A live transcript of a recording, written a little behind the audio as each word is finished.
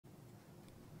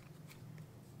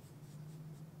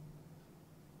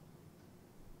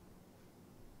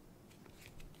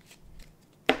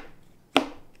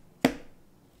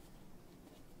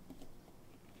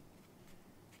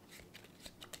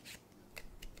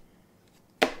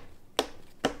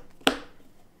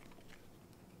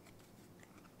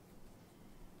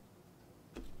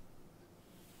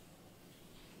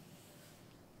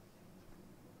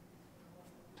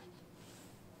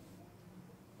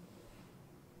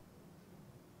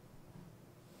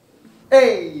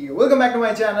Hey, welcome back to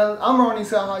my channel. I'm Ronnie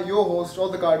Saha, your host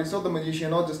of the cardist of the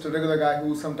magician, or just a regular guy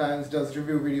who sometimes does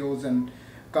review videos and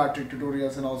card trick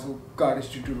tutorials and also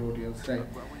cardistry tutorials,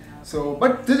 right?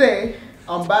 But today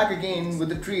I'm back again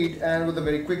with a treat and with a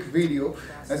very quick video.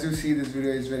 As you see, this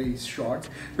video is very short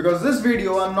because this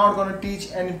video I'm not going to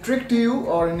teach any trick to you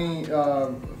or any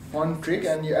fun trick,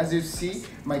 and as you see,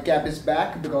 my cap is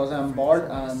back because I'm bald.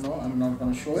 No, I'm not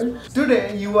going to show it.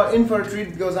 Today you are in for a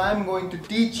treat because I'm going to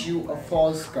teach you a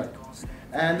false cut,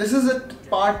 and this is a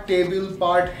part table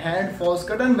part hand false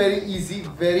cut, and very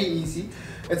easy.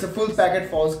 It's a full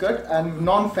packet false cut and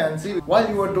non-fancy. While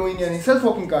you are doing any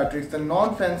self-hooking card tricks, the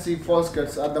non-fancy false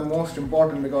cuts are the most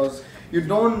important because you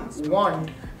don't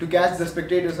want to catch the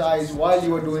spectator's eyes while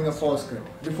you are doing a false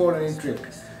cut before any trick.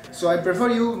 So I prefer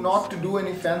you not to do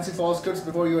any fancy false cuts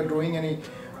before you are doing any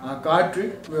card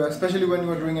trick, especially when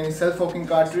you are doing any self-hooking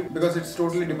card trick, because it's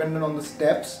totally dependent on the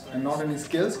steps and not any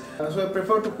skills. So I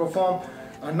prefer to perform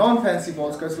non-fancy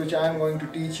false cuts, which I am going to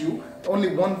teach you.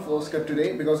 Only one false cut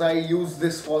today because I use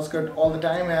this false cut all the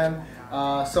time,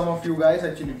 and some of you guys,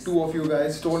 actually two of you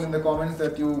guys, told in the comments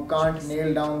that you can't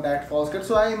nail down that false cut.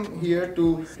 So I am here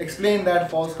to explain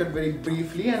that false cut very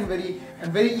briefly and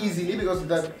very easily, because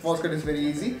that false cut is very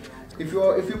easy. If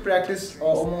you practice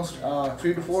almost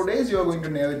 3 to 4 days, you are going to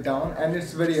nail it down, and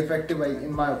it's very effective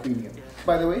in my opinion.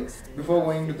 By the way, before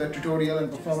going to the tutorial and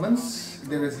performance,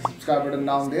 there is a subscribe button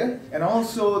down there, and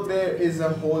also there is a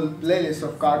whole playlist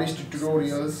of cardistry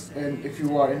tutorials, and if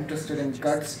you are interested in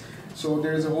cuts. So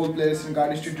there is a whole playlist in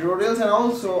cardistry tutorials, and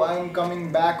also I am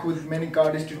coming back with many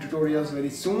cardistry tutorials very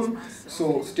soon.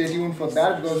 So stay tuned for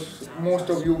that, because most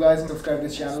of you guys subscribe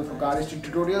this channel for cardistry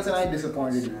tutorials and I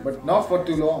disappointed you, but not for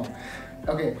too long.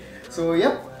 Okay, so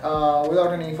yep,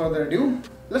 without any further ado,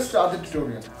 let's start the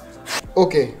tutorial.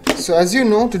 Okay, so as you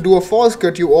know, to do a false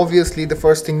cut, the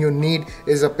first thing you need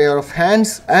is a pair of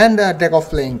hands and a deck of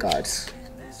playing cards.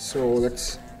 So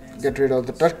let's get rid of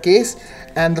the tuck case,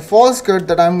 and the false cut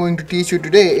that I'm going to teach you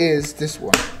today is this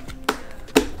one.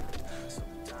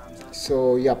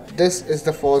 So yep, this is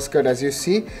the false cut as you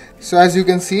see. So as you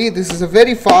can see, this is a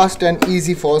very fast and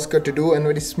easy false cut to do, and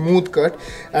very smooth cut,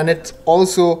 and it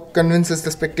also convinces the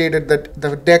spectator that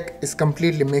the deck is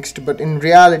completely mixed, but in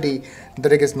reality the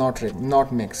deck is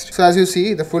not mixed. So as you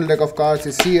see, the full deck of cards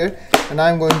is here, and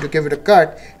I'm going to give it a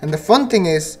cut. And the fun thing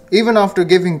is, even after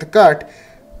giving the cut,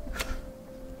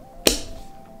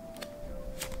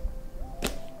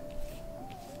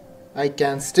 I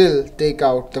can still take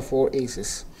out the 4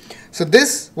 aces. So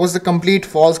this was the complete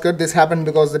false cut. This happened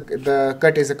because the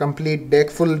cut is a complete deck,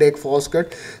 full deck false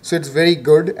cut. So it's very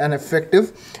good and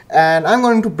effective. And I'm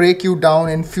going to break you down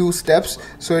in few steps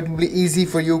so it will be easy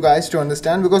for you guys to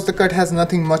understand, because the cut has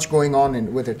nothing much going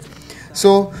on with it.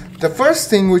 So the first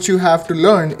thing which you have to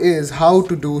learn is how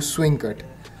to do swing cut.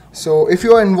 So if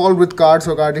you are involved with cards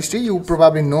or cardistry, you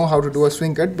probably know how to do a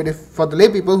swing cut, but if for the lay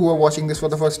people who are watching this for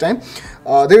the first time,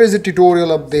 there is a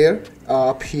tutorial up there,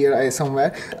 up here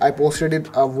somewhere. I posted it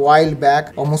a while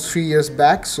back, almost 3 years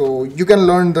back, so you can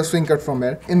learn the swing cut from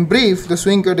there. In brief, the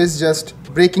swing cut is just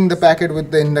breaking the packet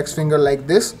with the index finger like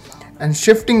this, and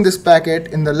shifting this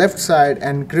packet in the left side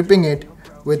and gripping it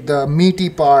with the meaty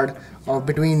part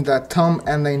between the thumb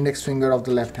and the index finger of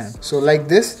the left hand. So like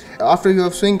this. After you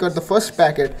have swing cut the first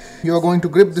packet, you are going to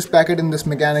grip this packet in this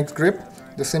mechanics grip,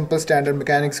 the simple standard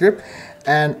mechanics grip,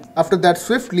 and after that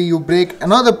swiftly you break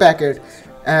another packet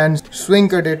and swing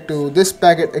cut it to this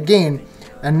packet again,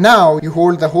 and now you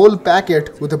hold the whole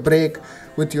packet with a break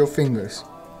with your fingers.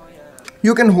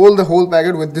 You can hold the whole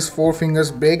packet with this 4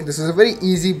 fingers break. This is a very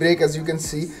easy break. As you can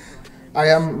see, I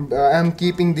am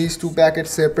keeping these 2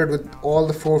 packets separate with all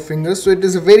the 4 fingers, so it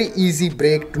is a very easy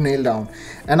break to nail down.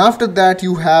 And after that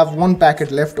you have 1 packet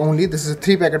left only. This is a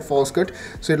 3 packet false cut,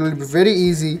 so it will be very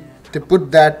easy to put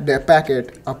that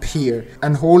packet up here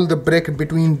and hold the break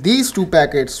between these 2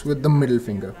 packets with the middle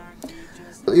finger.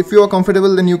 If you are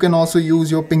comfortable, then you can also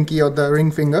use your pinky or the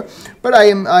ring finger, but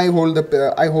I hold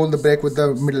the break with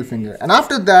the middle finger. And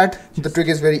after that, the trick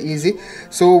is very easy.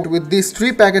 So with these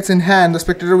 3 packets in hand, the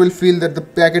spectator will feel that the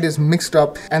packet is mixed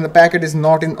up and the packet is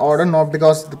not in order, not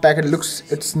because the packet looks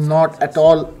it's not at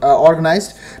all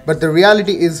organized, but the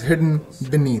reality is hidden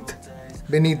beneath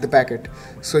the packet.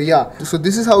 So yeah, so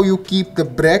this is how you keep the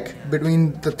break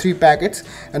between the 3 packets.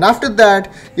 And after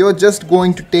that, you're just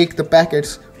going to take the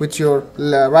packets with your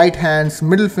right hand's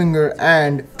middle finger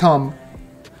and thumb,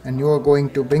 and you are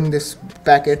going to bring this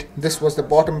packet. This was the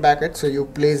bottom packet, so you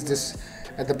place this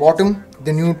at the bottom.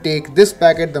 Then you take this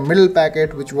packet, the middle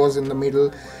packet which was in the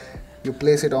middle, you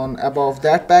place it on above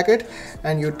that packet,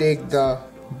 and you take the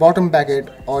bottom packet,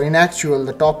 or in actual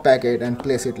the top packet, and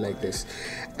place it like this.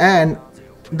 And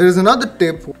there is another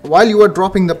tip: while you are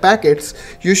dropping the packets,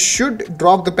 you should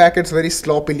drop the packets very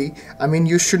sloppily. I mean,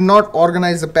 you should not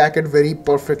organize the packet very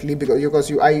perfectly,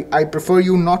 because I prefer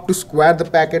you not to square the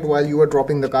packet while you are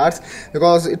dropping the cards,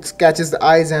 because it catches the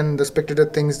eyes and the spectator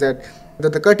thinks that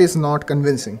the cut is not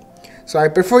convincing. So I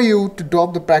prefer you to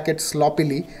drop the packet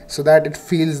sloppily so that it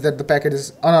feels that the packet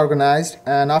is unorganized.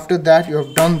 And after that you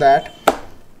have done that,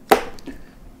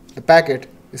 the packet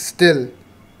is still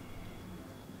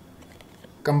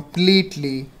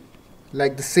completely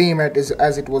like the same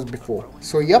as it was before.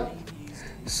 So yep,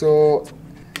 so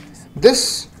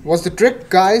this was the trick,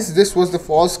 guys. This was the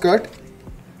false cut,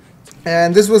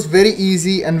 and this was very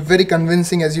easy and very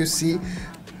convincing, as you see.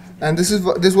 And this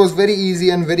was very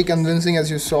easy and very convincing, as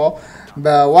you saw.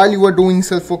 While you were doing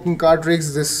self-forking card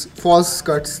tricks, this false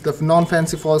cuts, the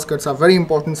non-fancy false cuts, are very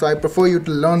important. So I prefer you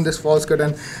to learn this false cut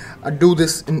and do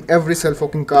this in every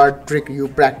self-forking card trick you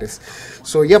practice.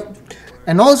 So yep.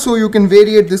 And also you can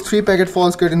variate this 3-packet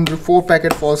false cut into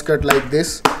 4-packet false cut like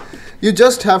this. You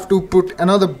just have to put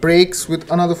another breaks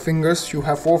with another fingers. You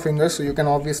have 4 fingers, so you can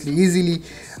obviously easily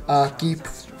keep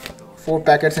 4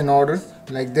 packets in order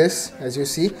like this. As you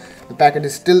see, the packet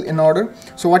is still in order.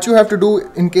 So what you have to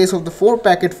do in case of the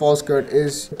 4-packet false cut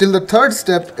is, till the 3rd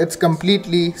step it's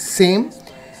completely same,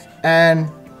 and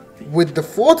with the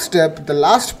 4th step, the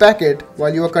last packet,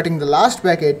 while you are cutting the last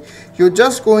packet, you're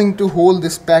just going to hold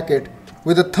this packet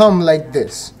with a thumb like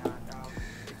this.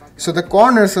 So the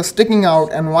corners are sticking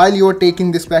out, and while you are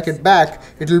taking this packet back,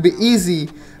 it will be easy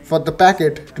for the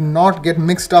packet to not get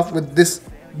mixed up with this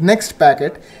next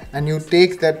packet. And you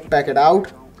take that packet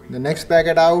out, the next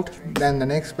packet out, then the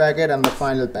next packet, and the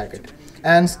final packet,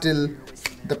 and still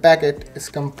the packet is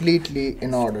completely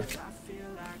in order.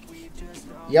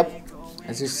 Yep,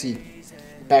 as you see,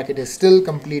 packet is still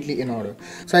completely in order.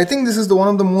 So I think this is one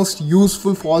of the most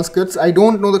useful false cuts. I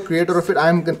don't know the creator of it.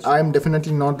 I'm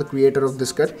definitely not the creator of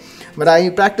this cut, but I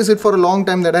practiced it for a long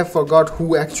time that I forgot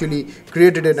who actually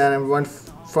created it, and I went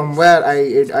from where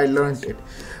I learned it.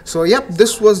 So yep,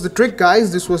 this was the trick,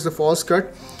 guys. This was the false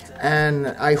cut, and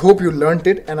I hope you learned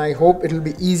it, and I hope it will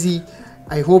be easy.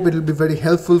 I hope it will be very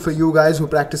helpful for you guys who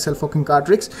practice self-forking card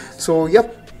tricks. So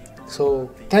yep.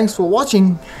 So thanks for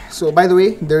watching. So by the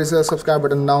way, there is a subscribe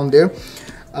button down there.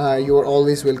 You are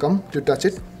always welcome to touch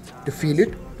it, to feel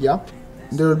it. Yeah,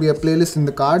 there will be a playlist in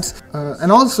the cards.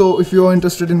 And also, if you are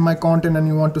interested in my content and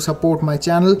you want to support my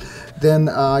channel, then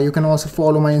you can also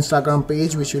follow my Instagram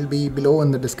page, which will be below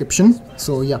in the description.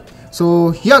 So yeah,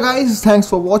 guys, thanks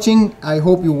for watching. I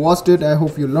hope you watched it. I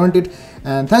hope you learned it,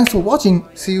 and thanks for watching.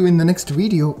 See you in the next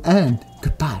video, and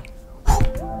goodbye.